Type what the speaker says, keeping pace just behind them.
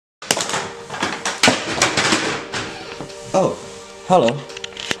Oh, hello.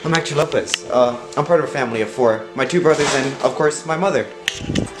 I'm Hector Lopez. I'm part of a family of 4. My 2 brothers and, of course, my mother.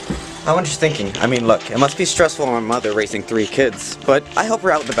 I was just thinking, look, it must be stressful on my mother raising 3 kids, but I help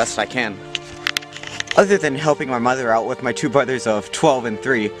her out the best I can. Other than helping my mother out with my 2 brothers of 12 and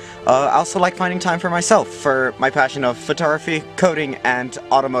 3, I also like finding time for myself, for my passion of photography, coding, and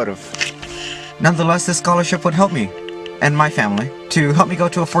automotive. Nonetheless, this scholarship would help me, and my family, to help me go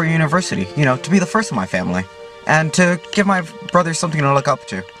to a 4-year university, to be the first in my family, and to give my brothers something to look up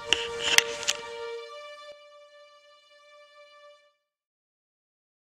to.